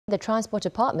The Transport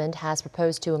Department has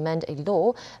proposed to amend a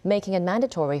law making it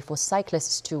mandatory for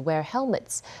cyclists to wear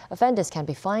helmets. Offenders can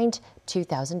be fined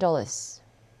 $2,000.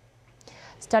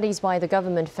 Studies by the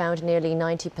government found nearly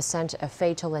 90% of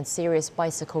fatal and serious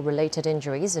bicycle-related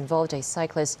injuries involved a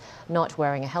cyclist not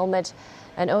wearing a helmet.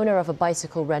 An owner of a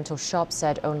bicycle rental shop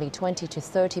said only 20 to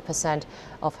 30%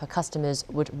 of her customers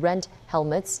would rent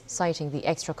helmets, citing the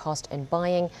extra cost in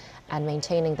buying and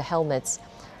maintaining the helmets.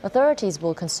 Authorities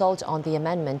will consult on the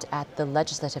amendment at the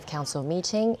Legislative Council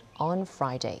meeting on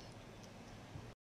Friday.